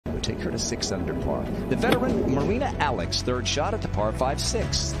take her to 6 under par. The veteran Marina Alex, third shot at the par 5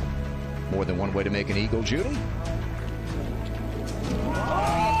 6th. More than one way to make an eagle, Judy.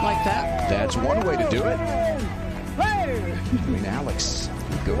 Like that. That's one way to do it. Marina Alex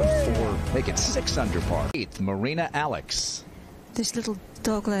go to 4, make it 6 under par. 8th, Marina Alex. This little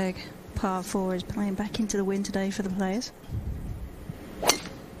dogleg par 4 is playing back into the wind today for the players.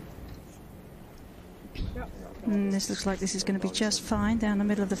 This looks like this is going to be just fine down the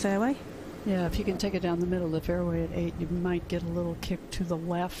middle of the fairway. Yeah, if you can take it down the middle of the fairway at 8, you might get a little kick to the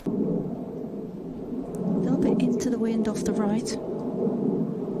left. A little bit into the wind off the right.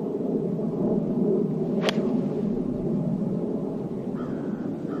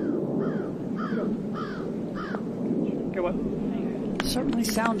 Go on. Certainly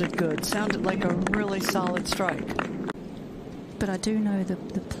sounded good. Sounded like a really solid strike. But I do know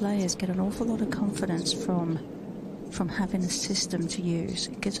that the players get an awful lot of confidence from having a system to use.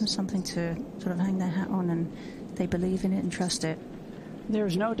 It gives them something to sort of hang their hat on, and they believe in it and trust it.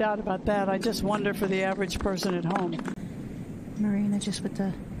 There's no doubt about that. I just wonder for the average person at home. Marina just with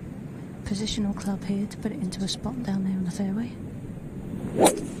the positional club here to put it into a spot down there on the fairway.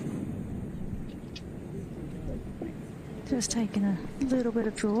 Just taking a little bit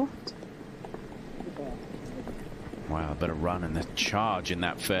of draw. Wow, a bit of run and the charge in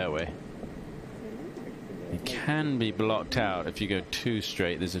that fairway. It can be blocked out if you go too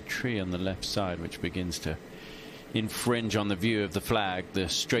straight. There's a tree on the left side which begins to infringe on the view of the flag the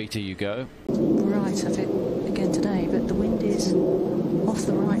straighter you go. Right of it again today, but the wind is off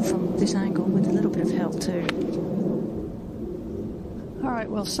the right from this angle with a little bit of help too. All right,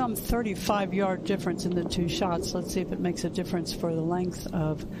 well, some 35-yard difference in the two shots. Let's see if it makes a difference for the length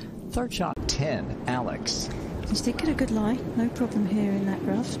of third shot. 10, Alex. You still get a good lie, no problem here in that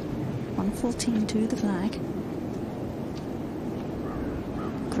rough. 114 to the flag.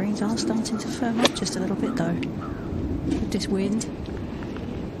 Greens are starting to firm up just a little bit though with this wind.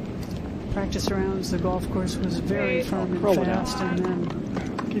 Practice rounds, the golf course was very firm and fast, and then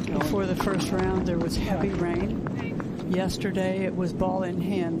before the first round there was heavy rain. Yesterday it was ball in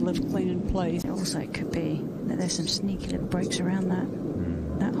hand, lift clean in place. Also it could be that there's some sneaky little breaks around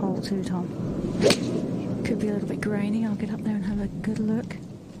that hole too, Tom. Could be a little bit grainy. I'll get up there and have a good look.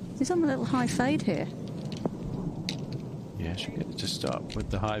 He's on a little high fade here. Yeah, she'll get to start with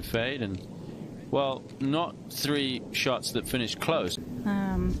the high fade, and well, not 3 shots that finished close.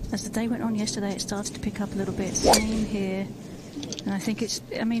 As the day went on yesterday, it started to pick up a little bit. Same here. And I think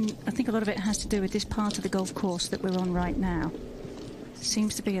I think a lot of it has to do with this part of the golf course that we're on right now. It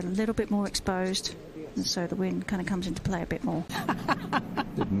seems to be a little bit more exposed, and so the wind kind of comes into play a bit more.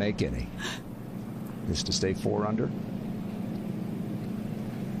 Didn't make any. This to stay 4 under.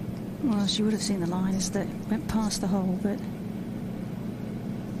 Well, she would have seen the lines that went past the hole, but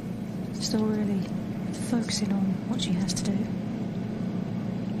still really focusing on what she has to do.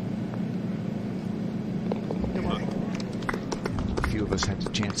 A few of us had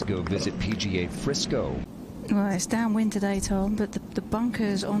the chance to go visit PGA Frisco. Well, it's downwind today, Tom, but the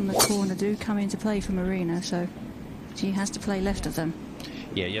bunkers on the corner do come into play for Marina, so she has to play left of them.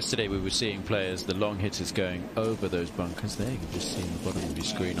 Yeah, yesterday we were seeing players, the long hitters, going over those bunkers. There you can just see in the bottom of your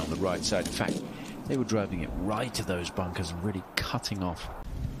screen on the right side. In fact, they were driving it right to those bunkers and really cutting off.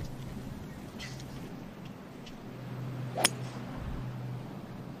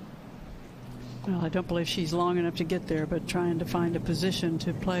 Well, I don't believe she's long enough to get there, but trying to find a position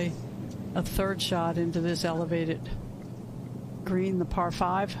to play a third shot into this elevated green, the par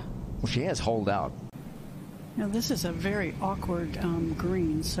 5. Well, she has holed out. Now, this is a very awkward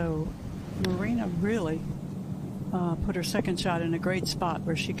green, so Marina really put her second shot in a great spot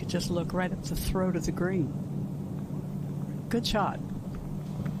where she could just look right up the throat of the green. Good shot.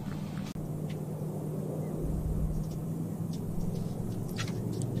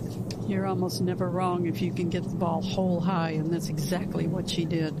 You're almost never wrong if you can get the ball hole high, and that's exactly what she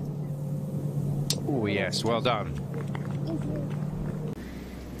did. Oh, yes, well done.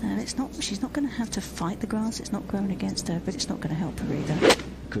 She's not going to have to fight the grass. It's not going against her, but it's not going to help her either.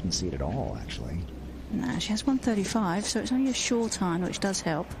 Couldn't see it at all, actually. No, she has 135, so it's only a short iron, which does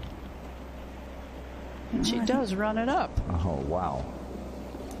help. And she does run it up. Oh, wow.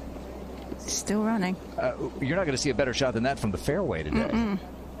 It's still running. You're not going to see a better shot than that from the fairway today.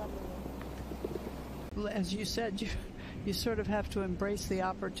 As you said, you sort of have to embrace the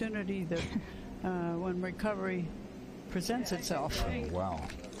opportunity that when recovery presents itself. Oh, wow.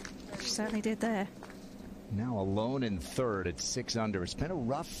 She certainly did there. Now alone in third at 6 under. It's been a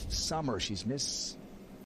rough summer. She's missed